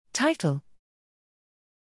Title: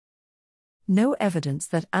 No evidence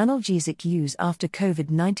that analgesic use after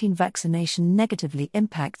COVID-19 vaccination negatively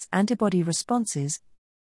impacts antibody responses.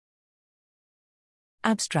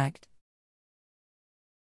 Abstract: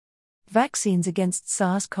 Vaccines against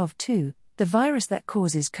SARS-CoV-2, the virus that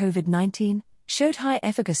causes COVID-19, showed high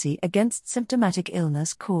efficacy against symptomatic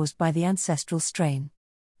illness caused by the ancestral strain.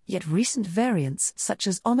 Yet recent variants such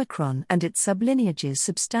as Omicron and its sublineages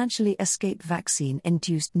substantially escape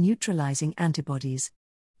vaccine-induced neutralizing antibodies.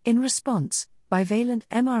 In response, bivalent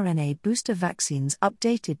mRNA booster vaccines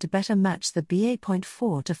updated to better match the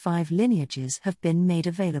BA.4 to 5 lineages have been made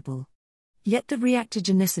available. Yet the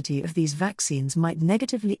reactogenicity of these vaccines might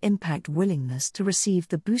negatively impact willingness to receive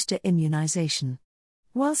the booster immunization.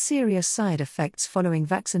 While serious side effects following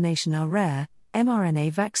vaccination are rare,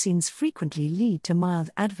 mRNA vaccines frequently lead to mild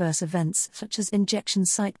adverse events such as injection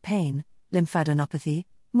site pain, lymphadenopathy,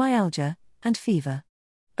 myalgia, and fever.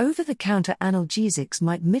 Over-the-counter analgesics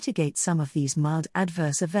might mitigate some of these mild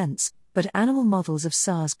adverse events, but animal models of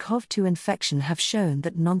SARS-CoV-2 infection have shown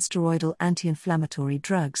that nonsteroidal anti-inflammatory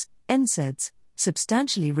drugs, NSAIDs,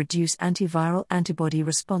 substantially reduce antiviral antibody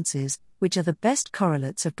responses, which are the best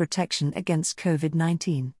correlates of protection against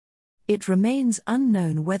COVID-19. It remains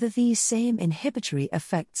unknown whether these same inhibitory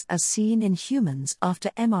effects are seen in humans after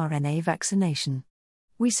mRNA vaccination.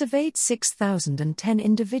 We surveyed 6,010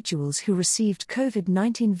 individuals who received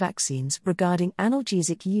COVID-19 vaccines regarding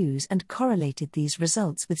analgesic use and correlated these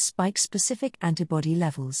results with spike-specific antibody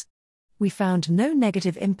levels. We found no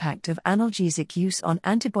negative impact of analgesic use on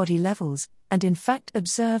antibody levels, and in fact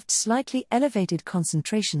observed slightly elevated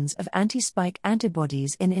concentrations of anti-spike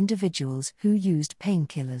antibodies in individuals who used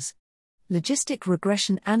painkillers. Logistic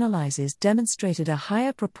regression analyses demonstrated a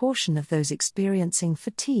higher proportion of those experiencing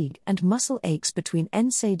fatigue and muscle aches between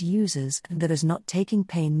NSAID users and those not taking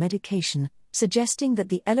pain medication, suggesting that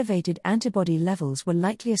the elevated antibody levels were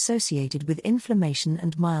likely associated with inflammation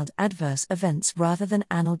and mild adverse events rather than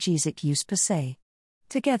analgesic use per se.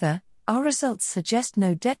 Together, our results suggest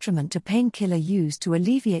no detriment to painkiller use to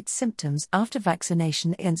alleviate symptoms after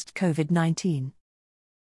vaccination against COVID-19.